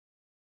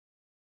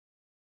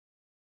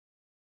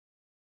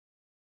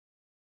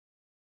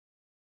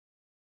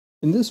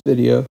In this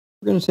video,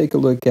 we're going to take a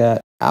look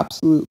at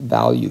absolute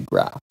value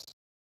graphs.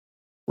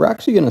 We're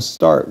actually going to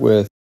start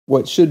with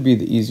what should be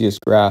the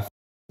easiest graph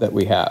that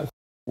we have,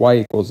 y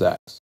equals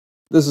x.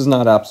 This is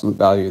not absolute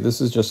value,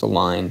 this is just a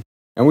line,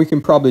 and we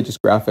can probably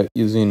just graph it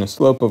using a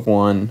slope of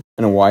 1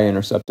 and a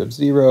y-intercept of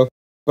 0,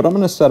 but I'm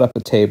going to set up a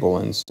table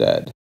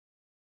instead.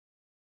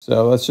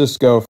 So let's just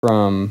go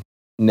from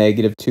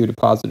 -2 to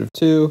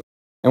 +2,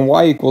 and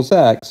y equals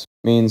x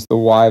means the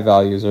y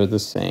values are the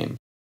same.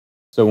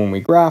 So when we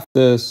graph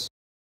this,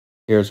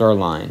 here's our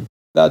line.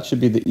 That should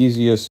be the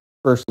easiest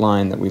first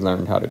line that we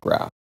learned how to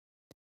graph.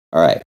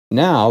 All right,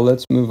 now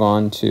let's move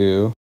on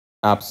to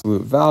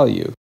absolute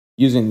value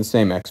using the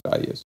same x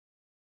values.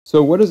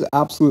 So what does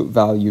absolute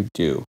value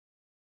do?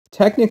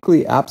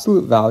 Technically,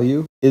 absolute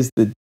value is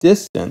the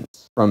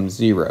distance from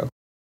 0.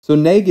 So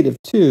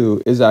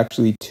 -2 is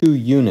actually 2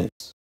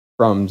 units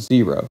from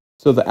 0.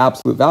 So the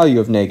absolute value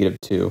of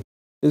 -2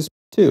 is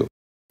 2.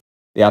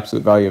 The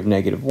absolute value of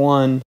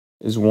 -1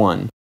 is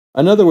 1.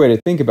 Another way to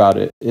think about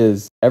it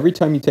is every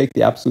time you take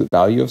the absolute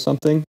value of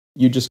something,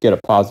 you just get a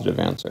positive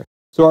answer.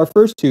 So our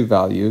first two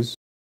values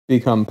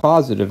become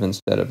positive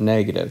instead of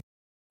negative.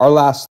 Our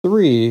last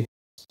three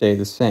stay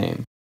the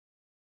same.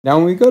 Now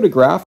when we go to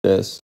graph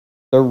this,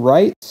 the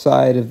right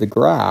side of the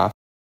graph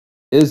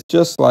is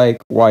just like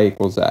y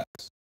equals x.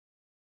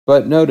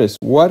 But notice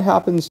what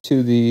happens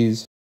to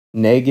these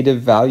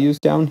negative values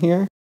down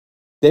here?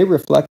 They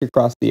reflect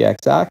across the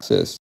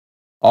x-axis.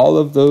 All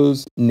of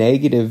those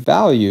negative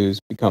values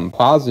become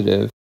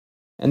positive,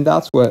 and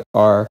that's what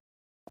our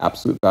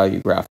absolute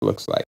value graph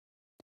looks like.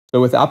 So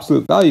with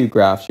absolute value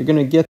graphs, you're going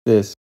to get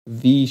this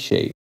V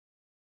shape.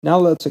 Now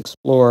let's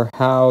explore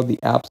how the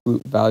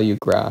absolute value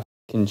graph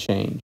can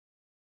change.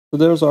 So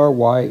there's our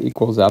y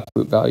equals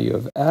absolute value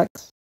of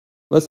x.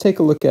 Let's take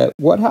a look at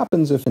what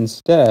happens if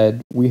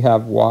instead we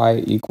have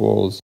y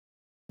equals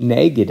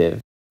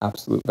negative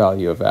absolute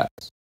value of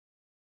x.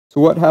 So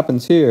what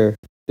happens here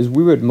is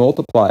we would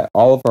multiply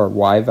all of our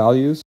y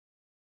values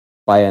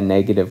by a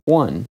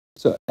 -1.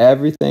 So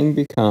everything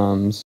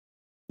becomes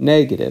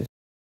negative,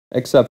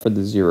 except for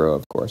the 0,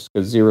 of course,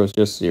 because 0 is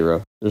just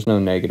 0. There's no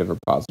negative or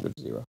positive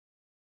 0.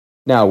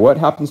 Now, what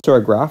happens to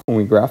our graph when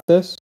we graph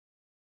this?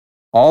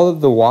 All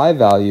of the y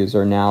values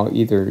are now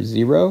either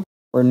 0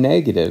 or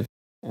negative,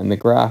 and the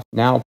graph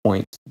now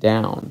points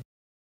down.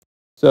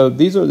 So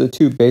these are the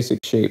two basic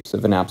shapes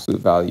of an absolute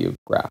value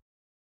graph.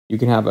 You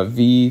can have a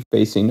V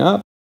facing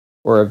up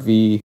or a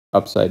V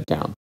upside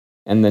down.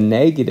 And the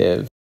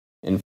negative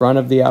in front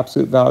of the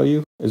absolute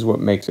value is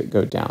what makes it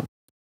go down.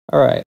 All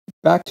right,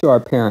 back to our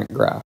parent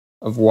graph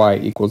of y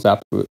equals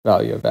absolute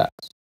value of x.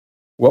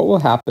 What will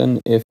happen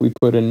if we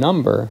put a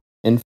number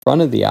in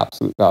front of the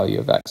absolute value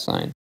of x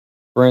sign?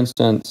 For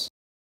instance,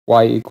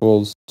 y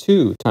equals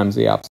 2 times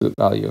the absolute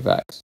value of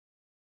x.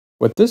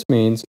 What this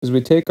means is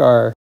we take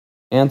our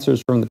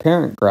answers from the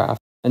parent graph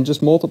and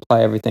just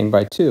multiply everything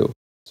by 2.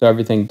 So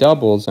everything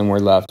doubles and we're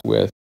left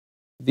with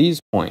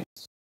these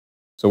points.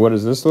 So what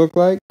does this look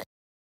like?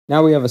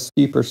 Now we have a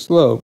steeper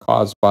slope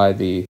caused by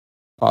the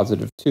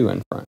 +2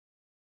 in front.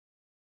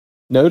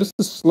 Notice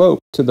the slope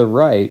to the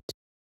right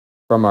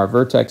from our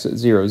vertex at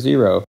 0,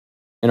 0.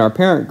 In our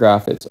parent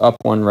graph, it's up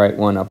 1, right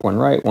 1, up 1,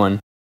 right 1.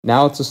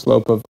 Now it's a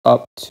slope of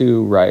up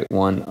 2, right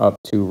 1, up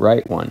 2,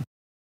 right 1.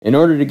 In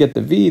order to get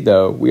the V,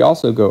 though, we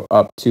also go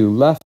up 2,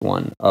 left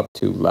 1, up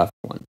 2, left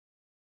 1.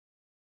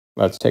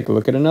 Let's take a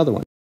look at another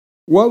one.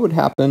 What would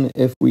happen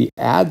if we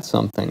add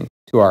something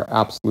to our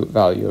absolute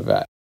value of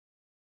x?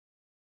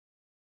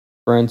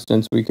 For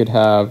instance, we could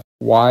have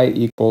y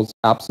equals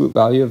absolute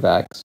value of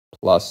x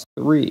plus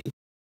 3.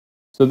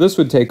 So this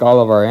would take all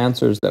of our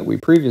answers that we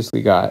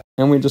previously got,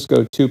 and we just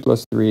go 2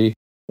 plus 3,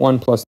 1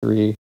 plus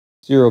 3,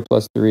 0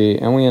 plus 3,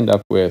 and we end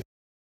up with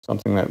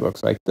something that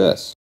looks like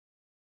this.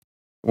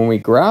 When we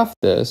graph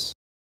this,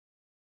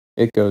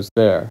 it goes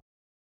there.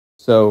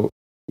 So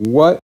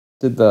what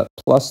did the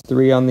plus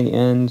 3 on the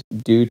end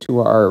do to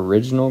our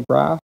original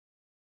graph?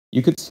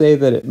 You could say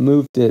that it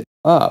moved it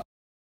up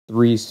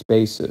 3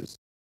 spaces.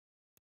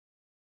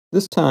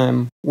 This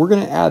time, we're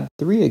going to add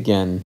 3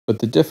 again, but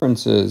the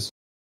difference is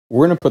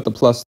we're going to put the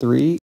plus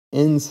 3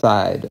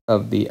 inside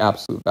of the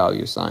absolute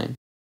value sign.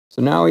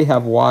 So now we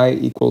have y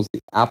equals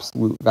the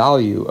absolute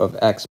value of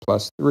x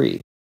plus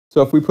 3.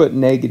 So if we put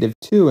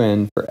 -2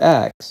 in for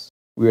x,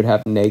 we would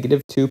have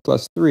 -2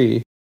 plus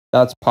 3.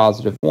 That's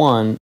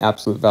 +1.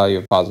 Absolute value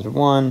of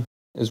 +1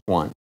 is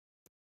 1.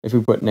 If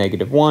we put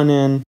 -1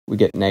 in, we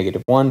get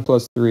 -1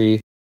 plus 3.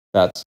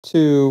 That's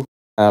 2.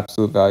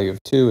 Absolute value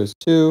of 2 is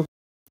 2.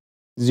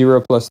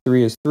 0 plus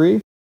 3 is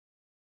 3.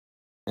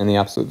 And the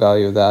absolute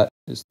value of that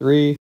is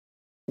 3.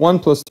 1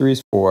 plus 3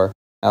 is 4.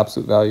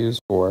 Absolute value is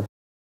 4.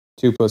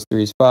 2 plus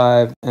 3 is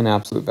 5. And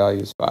absolute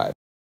value is 5.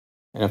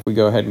 And if we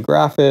go ahead and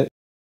graph it,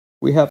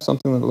 we have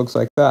something that looks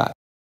like that.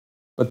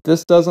 But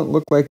this doesn't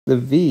look like the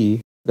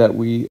V that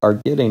we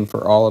are getting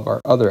for all of our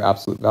other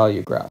absolute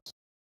value graphs.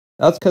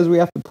 That's because we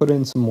have to put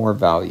in some more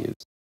values.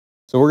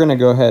 So we're going to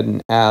go ahead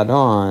and add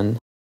on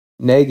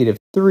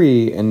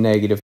 -3 and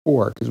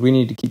 -4 because we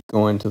need to keep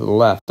going to the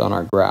left on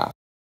our graph.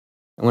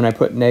 And when I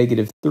put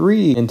negative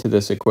 3 into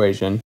this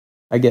equation,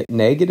 I get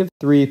negative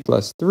 3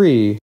 plus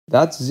 3,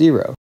 that's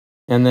 0.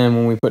 And then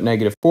when we put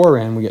negative 4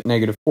 in, we get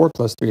negative 4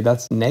 plus 3,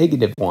 that's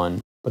negative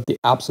 1. But the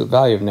absolute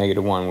value of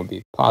negative 1 would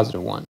be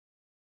positive 1.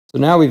 So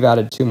now we've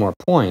added 2 more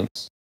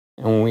points.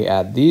 And when we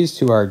add these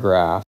to our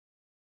graph,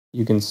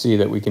 you can see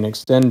that we can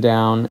extend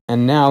down,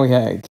 and now we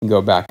can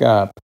go back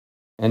up,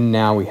 and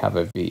now we have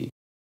a V.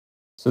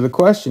 So the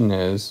question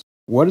is,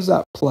 what does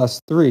that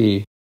plus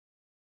 3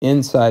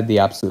 inside the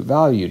absolute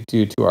value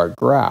do to our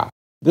graph?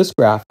 This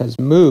graph has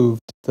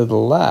moved to the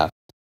left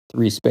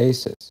 3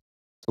 spaces.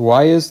 So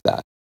why is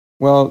that?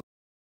 Well,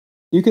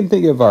 you can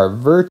think of our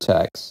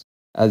vertex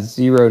as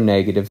 0,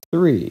 negative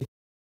 3.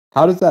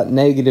 How does that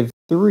negative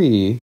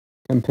 3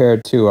 compare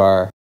to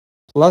our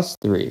plus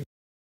 3?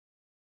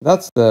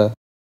 That's the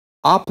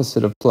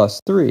opposite of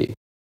plus 3.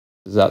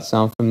 Does that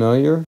sound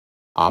familiar?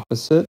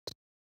 Opposite?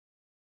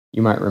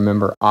 You might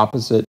remember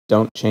opposite,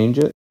 don't change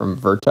it, from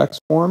vertex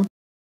form.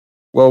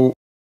 Well,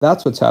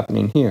 that's what's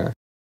happening here.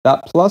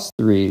 That plus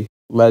 3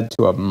 led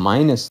to a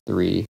minus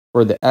 3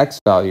 for the x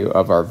value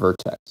of our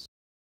vertex.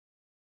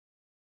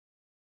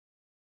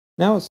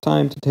 Now it's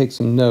time to take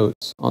some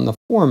notes on the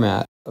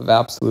format of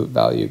absolute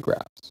value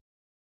graphs.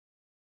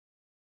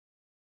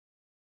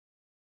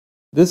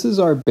 This is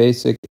our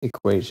basic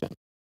equation.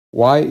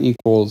 Y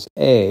equals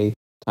A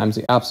times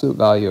the absolute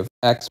value of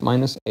x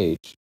minus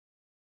h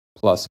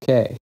plus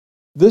k.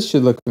 This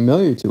should look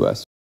familiar to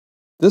us.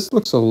 This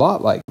looks a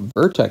lot like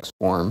vertex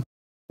form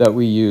that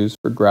we use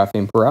for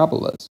graphing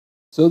parabolas.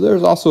 So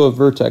there's also a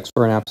vertex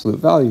for an absolute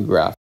value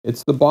graph.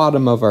 It's the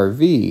bottom of our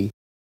V,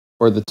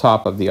 or the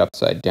top of the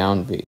upside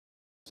down V.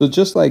 So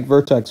just like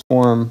vertex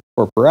form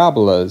for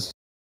parabolas,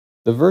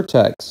 the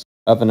vertex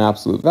of an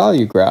absolute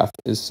value graph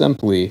is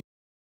simply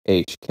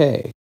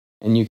hk.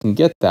 And you can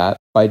get that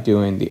by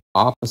doing the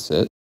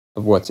opposite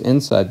of what's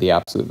inside the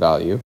absolute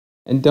value,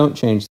 and don't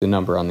change the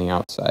number on the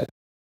outside.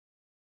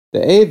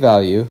 The a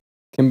value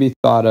can be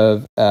thought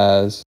of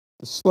as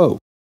the slope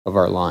of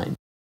our line.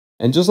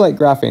 And just like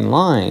graphing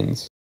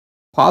lines,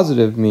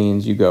 positive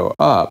means you go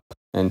up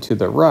and to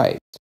the right.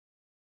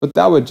 But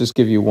that would just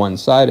give you one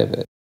side of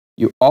it.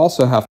 You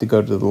also have to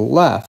go to the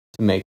left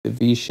to make the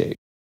V shape.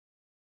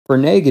 For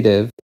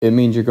negative, it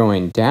means you're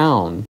going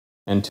down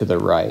and to the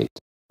right,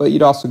 but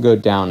you'd also go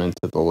down and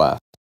to the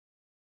left.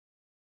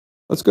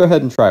 Let's go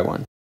ahead and try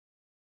one.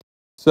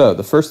 So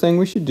the first thing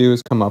we should do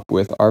is come up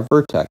with our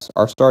vertex,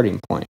 our starting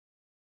point.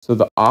 So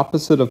the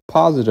opposite of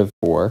positive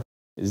 4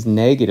 is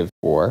negative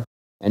 4,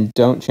 and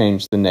don't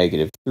change the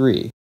negative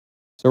 3.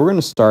 So we're going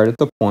to start at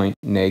the point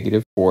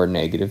negative 4,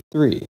 negative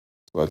 3. So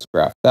let's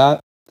graph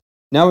that.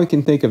 Now we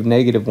can think of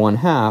negative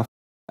 1/2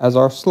 as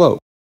our slope,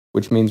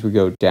 which means we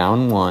go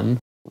down 1,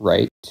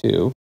 right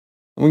 2.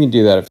 And we can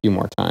do that a few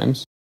more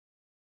times.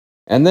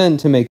 And then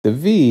to make the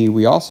V,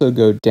 we also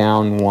go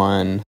down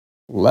 1,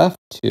 left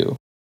 2.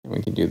 And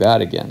we can do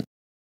that again.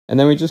 And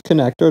then we just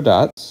connect our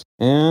dots,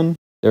 and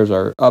there's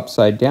our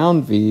upside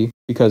down V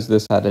because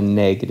this had a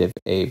negative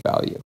a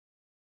value.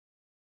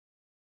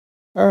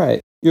 All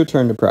right, your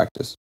turn to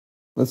practice.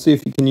 Let's see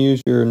if you can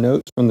use your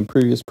notes from the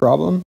previous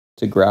problem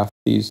to graph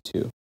these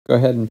two. Go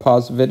ahead and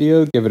pause the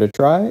video, give it a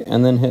try,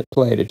 and then hit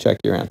play to check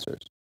your answers.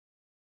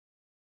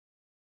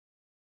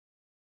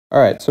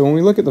 All right, so when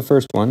we look at the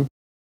first one,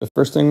 the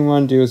first thing we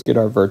want to do is get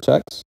our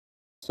vertex.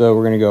 So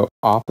we're going to go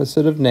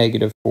opposite of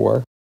negative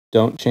 4.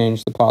 Don't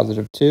change the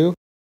positive 2.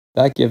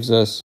 That gives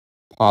us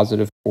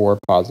positive 4,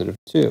 positive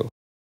 2.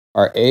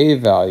 Our a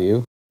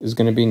value is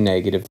going to be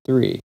negative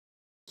 3.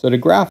 So to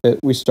graph it,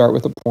 we start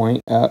with a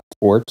point at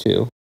 4,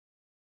 2.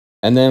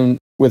 And then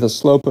with a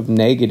slope of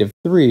negative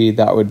 3,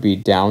 that would be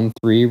down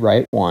 3,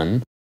 right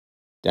 1.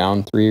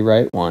 Down 3,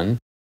 right 1.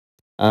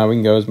 We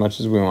can go as much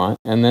as we want.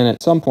 And then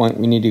at some point,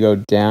 we need to go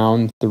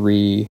down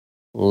 3,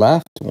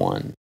 left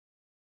 1.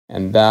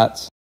 And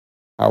that's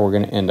how we're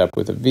going to end up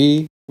with a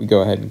V. We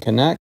go ahead and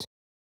connect.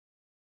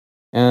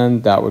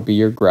 And that would be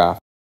your graph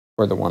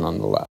for the one on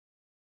the left.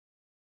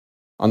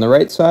 On the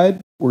right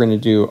side, we're going to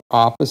do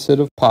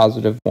opposite of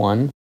positive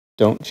 1.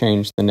 Don't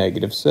change the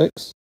negative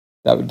 6.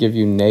 That would give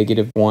you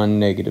negative 1,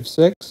 negative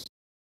 6.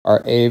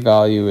 Our a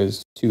value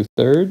is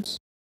 2/3.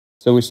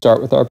 So we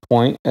start with our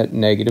point at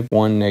negative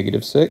 1,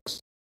 negative 6.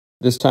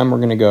 This time we're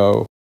going to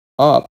go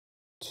up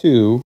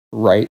 2,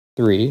 right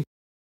 3.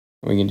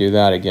 We can do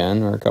that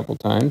again or a couple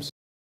times.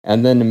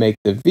 And then to make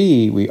the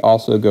V, we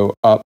also go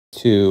up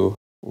 2,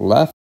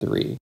 left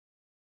 3.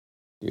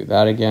 Do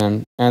that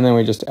again. And then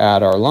we just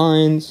add our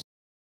lines,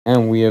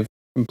 and we have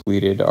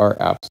completed our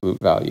absolute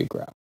value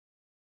graph.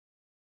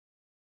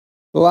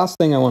 The last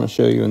thing I want to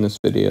show you in this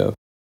video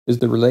is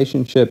the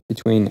relationship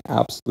between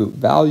absolute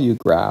value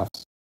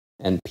graphs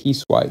and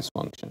piecewise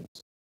functions.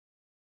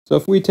 So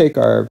if we take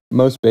our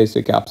most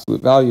basic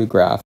absolute value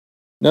graph,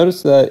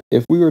 notice that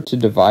if we were to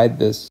divide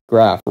this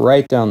graph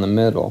right down the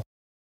middle,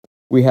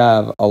 we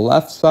have a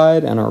left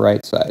side and a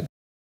right side.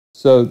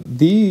 So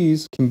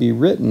these can be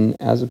written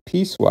as a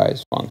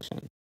piecewise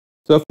function.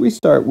 So if we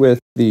start with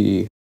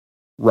the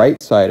right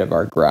side of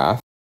our graph,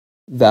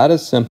 that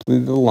is simply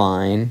the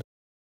line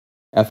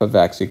f of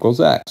x equals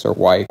x or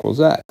y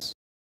equals x.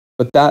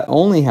 But that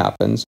only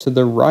happens to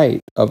the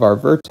right of our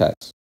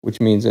vertex, which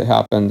means it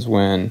happens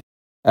when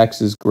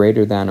x is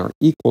greater than or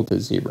equal to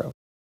 0.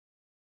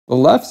 The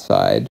left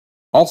side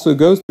also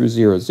goes through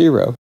 0,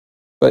 0,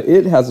 but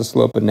it has a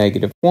slope of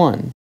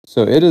 -1,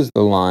 so it is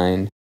the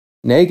line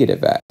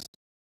negative x,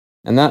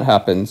 and that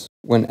happens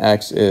when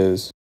x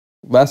is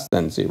less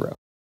than 0.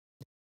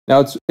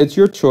 Now, it's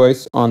your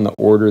choice on the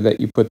order that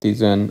you put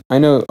these in. I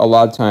know a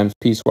lot of times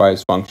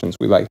piecewise functions,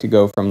 we like to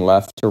go from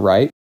left to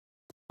right,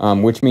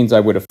 which means I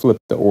would have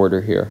flipped the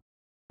order here.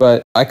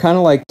 But I kind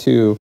of like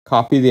to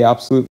copy the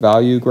absolute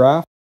value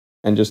graph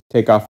and just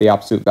take off the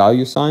absolute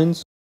value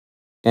signs.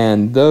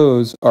 And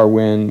those are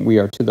when we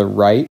are to the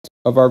right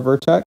of our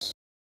vertex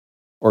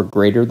or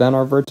greater than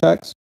our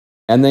vertex.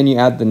 And then you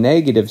add the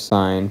negative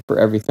sign for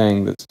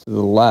everything that's to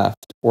the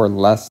left or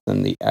less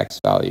than the x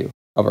value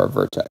of our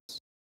vertex.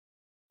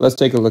 Let's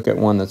take a look at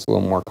one that's a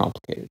little more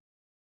complicated.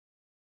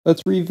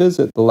 Let's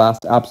revisit the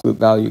last absolute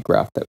value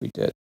graph that we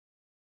did.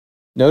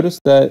 Notice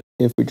that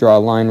if we draw a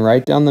line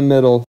right down the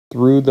middle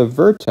through the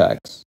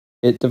vertex,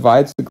 it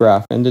divides the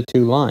graph into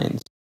two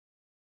lines.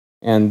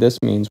 And this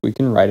means we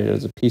can write it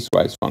as a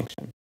piecewise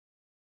function.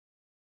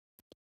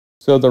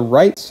 So the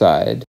right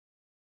side,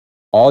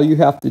 all you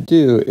have to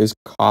do is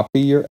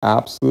copy your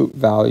absolute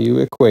value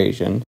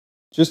equation,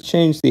 just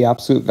change the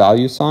absolute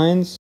value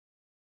signs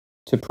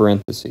to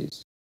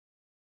parentheses.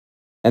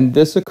 And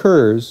this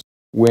occurs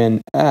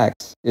when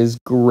x is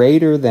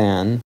greater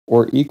than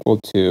or equal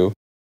to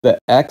the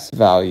x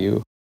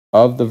value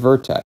of the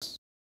vertex.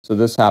 So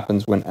this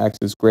happens when x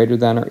is greater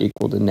than or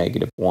equal to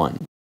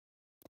 -1.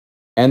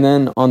 And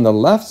then on the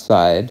left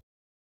side,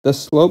 the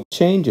slope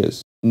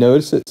changes.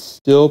 Notice it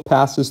still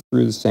passes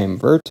through the same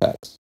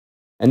vertex.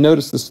 And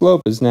notice the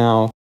slope is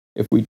now,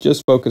 if we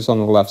just focus on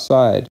the left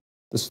side,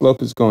 the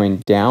slope is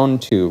going down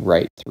to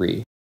right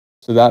 3.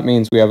 So that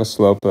means we have a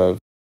slope of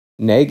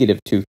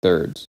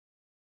 -2/3.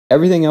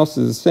 Everything else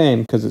is the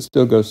same because it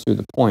still goes through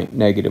the point,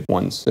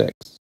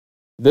 -1/6.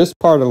 This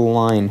part of the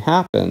line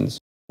happens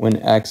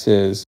when x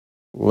is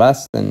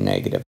less than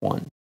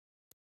 -1.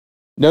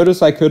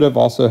 Notice I could have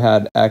also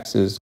had x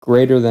is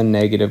greater than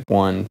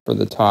 -1 for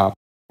the top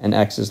and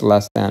x is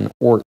less than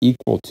or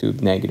equal to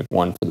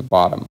 -1 for the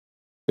bottom.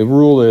 The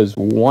rule is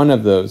one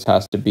of those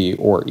has to be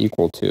or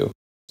equal to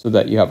so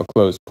that you have a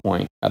closed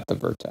point at the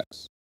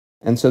vertex.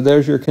 And so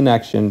there's your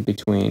connection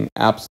between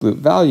absolute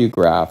value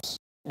graphs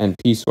and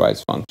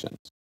piecewise functions.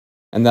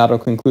 And that'll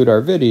conclude our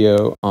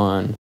video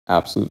on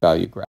absolute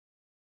value graphs.